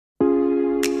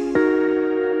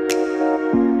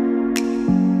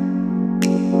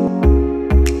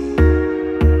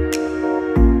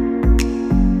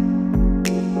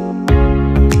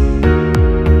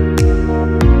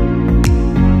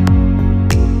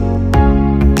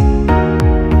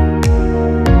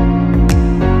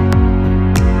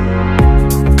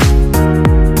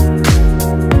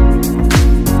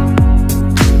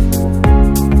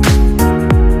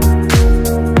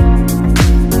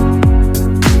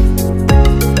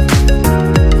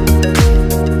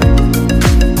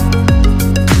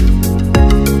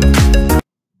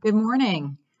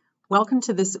Welcome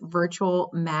to this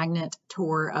virtual magnet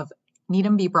tour of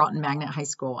Needham v. Broughton Magnet High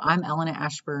School. I'm Elena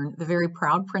Ashburn, the very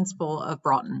proud principal of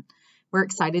Broughton. We're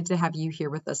excited to have you here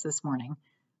with us this morning.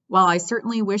 While I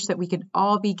certainly wish that we could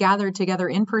all be gathered together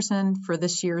in person for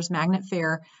this year's Magnet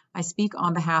Fair, I speak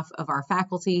on behalf of our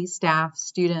faculty, staff,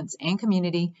 students, and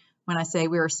community when I say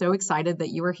we are so excited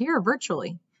that you are here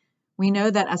virtually. We know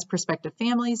that as prospective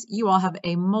families, you all have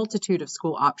a multitude of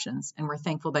school options, and we're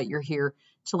thankful that you're here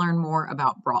to learn more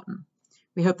about Broughton.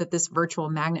 We hope that this virtual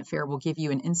Magnet Fair will give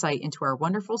you an insight into our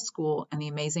wonderful school and the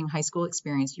amazing high school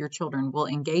experience your children will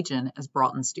engage in as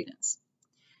Broughton students.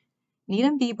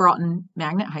 Needham v. Broughton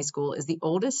Magnet High School is the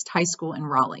oldest high school in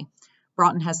Raleigh.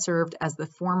 Broughton has served as the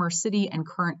former city and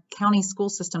current county school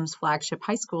system's flagship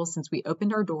high school since we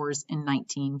opened our doors in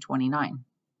 1929.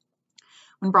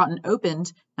 When Broughton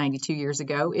opened 92 years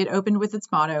ago, it opened with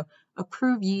its motto,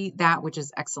 "Approve ye that which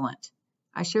is excellent."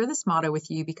 I share this motto with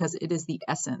you because it is the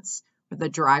essence, or the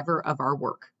driver of our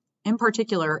work. In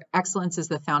particular, excellence is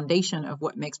the foundation of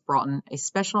what makes Broughton a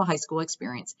special high school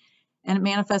experience, and it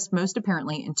manifests most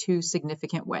apparently in two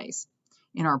significant ways,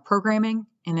 in our programming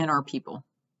and in our people.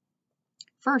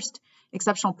 First,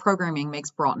 exceptional programming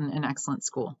makes Broughton an excellent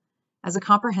school. As a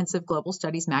comprehensive global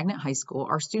studies magnet high school,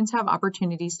 our students have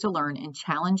opportunities to learn in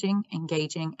challenging,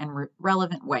 engaging, and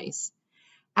relevant ways.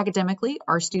 Academically,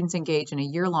 our students engage in a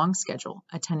year-long schedule,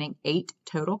 attending 8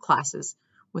 total classes,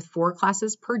 with 4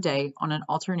 classes per day on an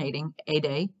alternating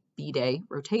A-day, B-day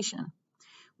rotation.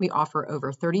 We offer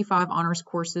over 35 honors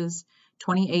courses,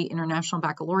 28 international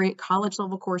baccalaureate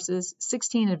college-level courses,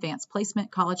 16 advanced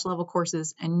placement college-level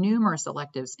courses, and numerous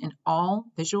electives in all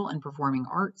visual and performing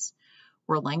arts,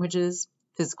 world languages,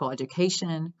 physical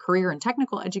education, career and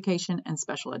technical education, and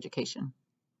special education.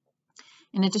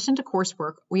 In addition to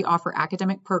coursework, we offer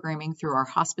academic programming through our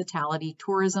hospitality,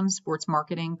 tourism, sports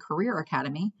marketing, career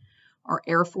academy, our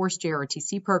Air Force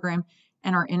JROTC program,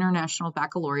 and our International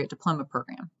Baccalaureate Diploma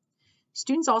program.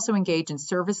 Students also engage in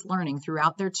service learning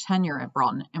throughout their tenure at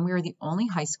Broughton, and we are the only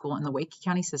high school in the Wake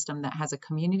County system that has a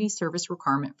community service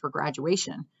requirement for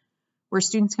graduation, where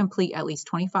students complete at least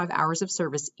 25 hours of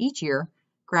service each year,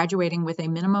 graduating with a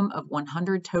minimum of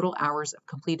 100 total hours of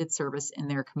completed service in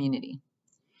their community.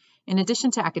 In addition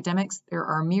to academics, there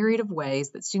are a myriad of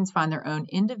ways that students find their own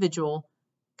individual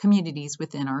communities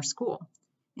within our school.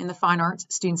 In the fine arts,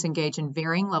 students engage in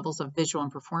varying levels of visual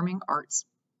and performing arts,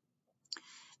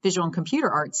 visual and computer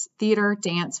arts, theater,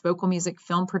 dance, vocal music,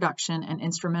 film production, and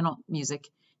instrumental music,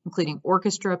 including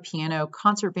orchestra, piano,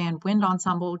 concert band, wind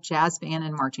ensemble, jazz band,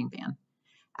 and marching band.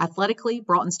 Athletically,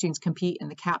 Broughton students compete in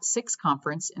the CAP 6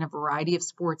 conference in a variety of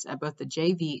sports at both the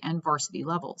JV and varsity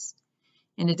levels.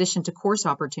 In addition to course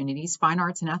opportunities, fine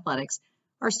arts, and athletics,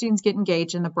 our students get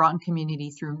engaged in the Broughton community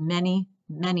through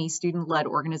many student-led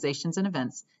organizations and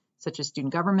events, such as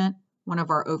student government, one of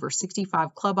our over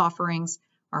 65 club offerings,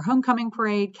 our homecoming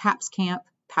parade, CAPS camp,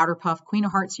 Powder Puff, Queen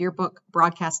of Hearts yearbook,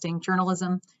 broadcasting,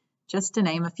 journalism, just to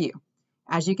name a few.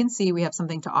 As you can see, we have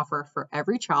something to offer for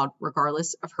every child,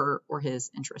 regardless of her or his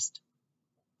interest.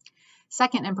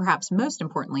 Second, and perhaps most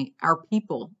importantly, our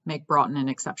people make Broughton an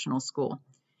exceptional school.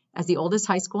 As the oldest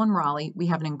high school in Raleigh, we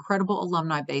have an incredible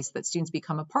alumni base that students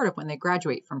become a part of when they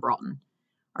graduate from Broughton.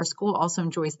 Our school also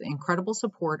enjoys the incredible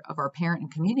support of our parent and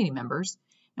community members,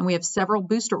 and we have several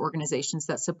booster organizations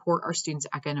that support our students'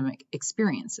 academic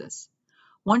experiences.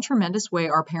 One tremendous way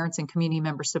our parents and community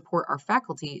members support our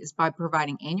faculty is by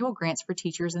providing annual grants for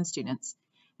teachers and students.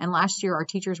 And last year, our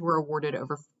teachers were awarded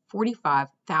over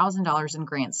 $45,000 in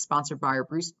grants sponsored by our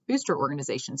booster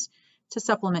organizations to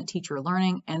supplement teacher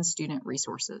learning and student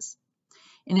resources.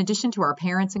 In addition to our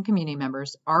parents and community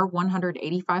members, our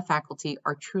 185 faculty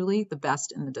are truly the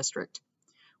best in the district.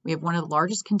 We have one of the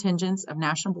largest contingents of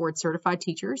National Board certified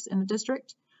teachers in the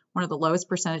district, one of the lowest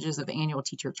percentages of annual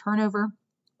teacher turnover,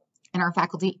 and our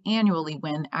faculty annually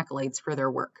win accolades for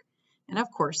their work. And of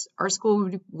course, our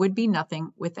school would be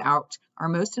nothing without our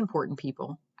most important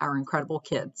people, our incredible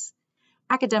kids.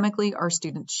 Academically, our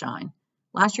students shine.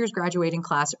 Last year's graduating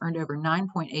class earned over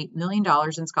 $9.8 million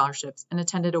in scholarships and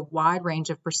attended a wide range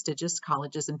of prestigious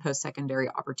colleges and post-secondary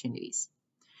opportunities.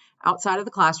 Outside of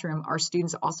the classroom, our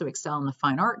students also excel in the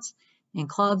fine arts, in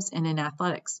clubs, and in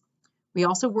athletics. We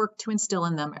also work to instill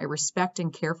in them a respect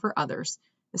and care for others,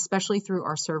 especially through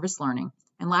our service learning.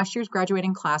 And last year's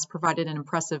graduating class provided an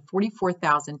impressive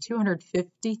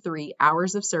 44,253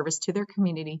 hours of service to their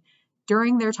community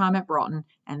during their time at Broughton,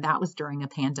 and that was during a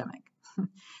pandemic.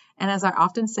 And as I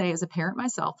often say as a parent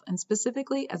myself, and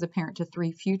specifically as a parent to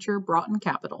 3 future Broughton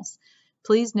capitals,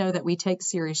 please know that we take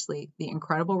seriously the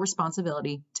incredible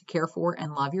responsibility to care for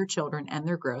and love your children and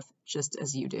their growth just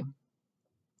as you do.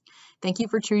 Thank you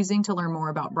for choosing to learn more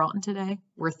about Broughton today.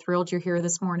 We're thrilled you're here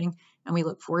this morning, and we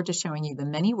look forward to showing you the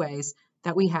many ways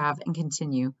that we have and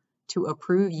continue to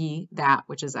approve ye that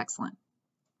which is excellent.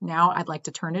 Now I'd like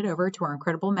to turn it over to our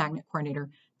incredible magnet coordinator,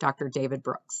 Dr. David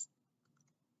Brooks.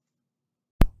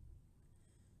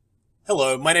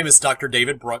 Hello, my name is Dr.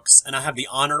 David Brooks, and I have the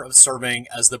honor of serving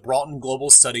as the Broughton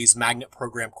Global Studies Magnet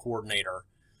Program Coordinator.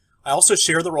 I also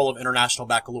share the role of International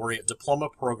Baccalaureate Diploma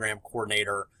Program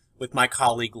Coordinator with my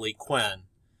colleague Lee Quinn.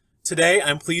 Today,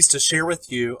 I'm pleased to share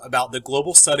with you about the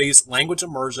Global Studies Language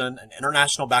Immersion and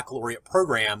International Baccalaureate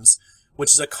programs,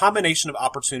 which is a combination of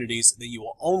opportunities that you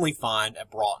will only find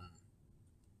at Broughton.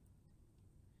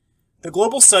 The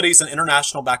Global Studies and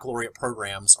International Baccalaureate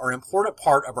programs are an important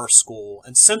part of our school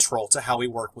and central to how we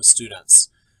work with students.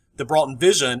 The Broughton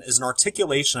vision is an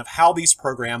articulation of how these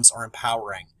programs are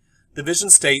empowering. The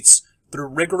vision states, through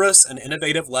rigorous and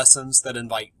innovative lessons that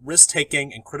invite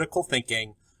risk-taking and critical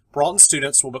thinking, Broughton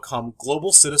students will become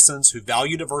global citizens who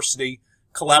value diversity,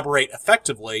 collaborate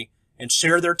effectively, and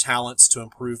share their talents to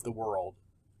improve the world.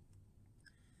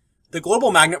 The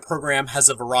Global Magnet Program has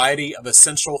a variety of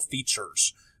essential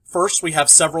features. First, we have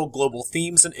several global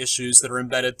themes and issues that are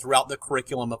embedded throughout the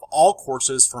curriculum of all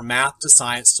courses from math to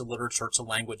science to literature to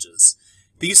languages.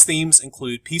 These themes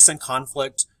include peace and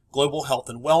conflict, global health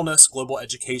and wellness, global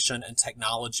education, and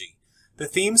technology. The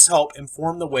themes help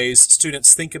inform the ways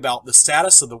students think about the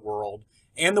status of the world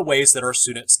and the ways that our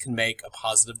students can make a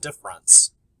positive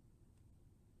difference.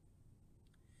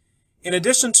 In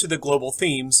addition to the global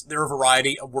themes, there are a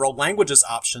variety of world languages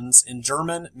options in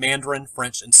German, Mandarin,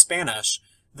 French, and Spanish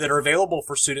that are available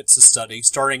for students to study,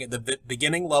 starting at the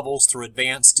beginning levels through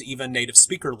advanced to even native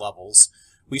speaker levels.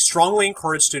 We strongly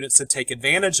encourage students to take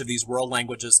advantage of these world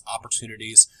languages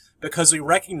opportunities because we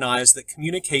recognize that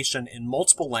communication in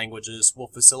multiple languages will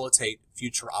facilitate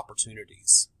future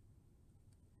opportunities.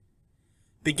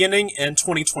 Beginning in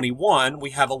 2021,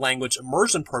 we have a language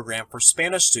immersion program for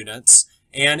Spanish students,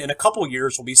 and in a couple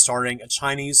years we'll be starting a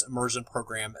Chinese immersion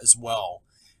program as well.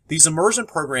 These immersion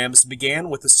programs began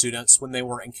with the students when they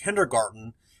were in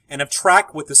kindergarten and have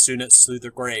tracked with the students through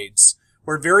their grades.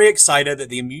 We're very excited that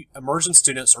the immersion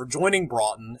students are joining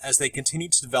Broughton as they continue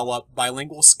to develop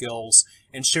bilingual skills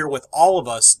and share with all of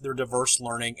us their diverse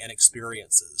learning and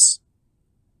experiences.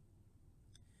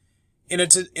 In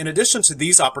addition to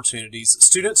these opportunities,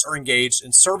 students are engaged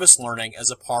in service learning as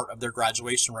a part of their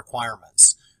graduation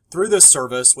requirements. Through this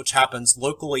service, which happens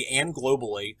locally and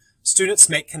globally, students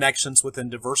make connections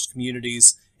within diverse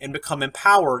communities and become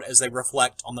empowered as they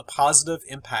reflect on the positive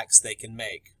impacts they can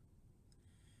make.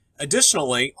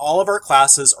 Additionally, all of our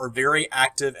classes are very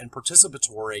active and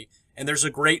participatory, and there's a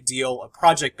great deal of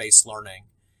project-based learning.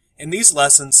 In these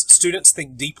lessons, students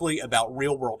think deeply about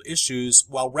real-world issues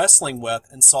while wrestling with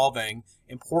and solving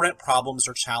important problems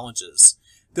or challenges.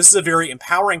 This is a very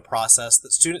empowering process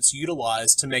that students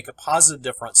utilize to make a positive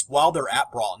difference while they're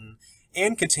at Broughton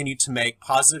and continue to make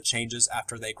positive changes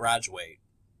after they graduate.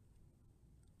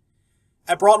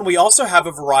 At Broughton, we also have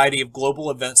a variety of global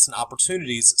events and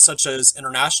opportunities, such as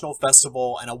International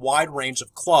Festival and a wide range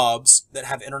of clubs that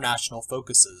have international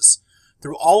focuses.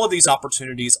 Through all of these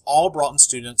opportunities, all Broughton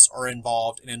students are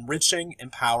involved in enriching,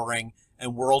 empowering,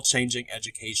 and world-changing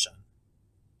education.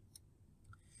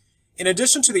 In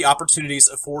addition to the opportunities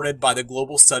afforded by the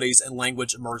Global Studies and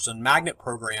Language Immersion Magnet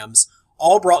programs,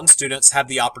 all Broughton students have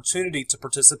the opportunity to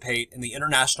participate in the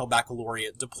International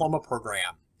Baccalaureate Diploma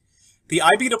Program. The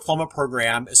IB Diploma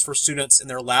Program is for students in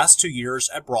their last 2 years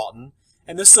at Broughton,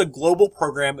 and this is a global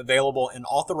program available in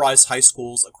authorized high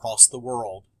schools across the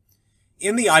world.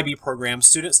 In the IB program,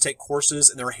 students take courses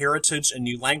in their heritage and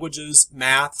new languages,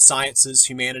 math, sciences,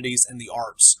 humanities, and the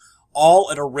arts, all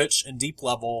at a rich and deep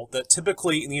level that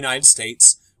typically in the United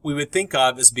States we would think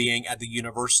of as being at the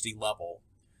university level.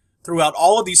 Throughout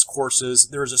all of these courses,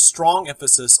 there is a strong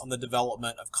emphasis on the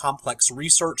development of complex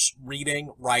research,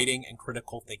 reading, writing, and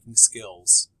critical thinking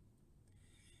skills.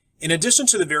 In addition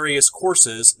to the various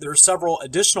courses, there are several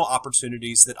additional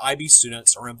opportunities that IB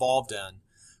students are involved in.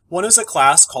 One is a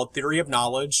class called Theory of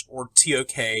Knowledge, or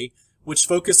TOK, which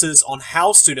focuses on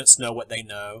how students know what they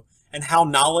know, and how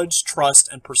knowledge,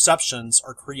 trust, and perceptions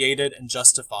are created and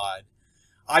justified.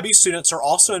 IB students are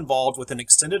also involved with an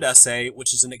extended essay,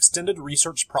 which is an extended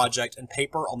research project and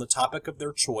paper on the topic of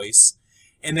their choice,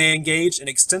 and they engage in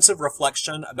extensive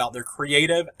reflection about their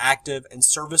creative, active, and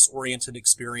service-oriented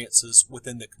experiences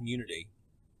within the community.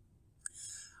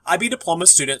 IB Diploma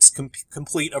students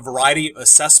complete a variety of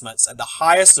assessments at the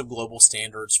highest of global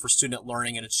standards for student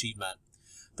learning and achievement.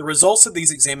 The results of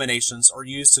these examinations are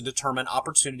used to determine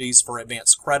opportunities for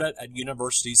advanced credit at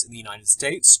universities in the United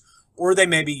States or they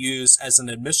may be used as an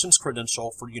admissions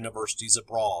credential for universities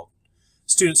abroad.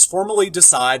 Students formally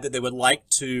decide that they would like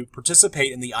to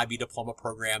participate in the IB diploma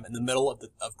program in the middle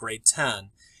of grade 10.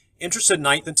 Interested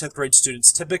 9th and 10th grade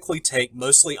students typically take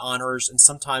mostly honors and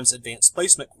sometimes advanced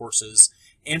placement courses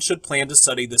and should plan to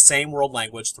study the same world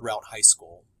language throughout high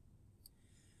school.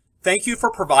 Thank you for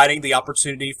providing the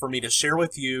opportunity for me to share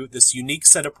with you this unique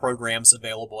set of programs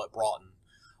available at Broughton.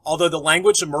 Although the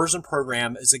Language Immersion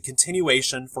program is a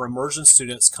continuation for immersion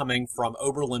students coming from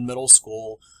Oberlin Middle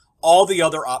School, all the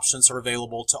other options are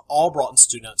available to all Broughton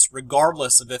students,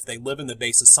 regardless of if they live in the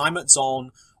base assignment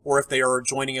zone or if they are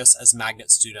joining us as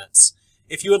magnet students.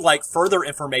 If you would like further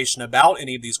information about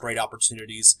any of these great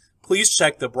opportunities, please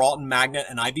check the Broughton Magnet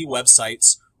and IB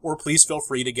websites, or please feel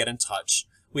free to get in touch.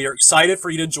 We are excited for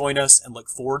you to join us and look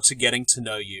forward to getting to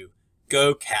know you.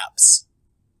 Go Caps!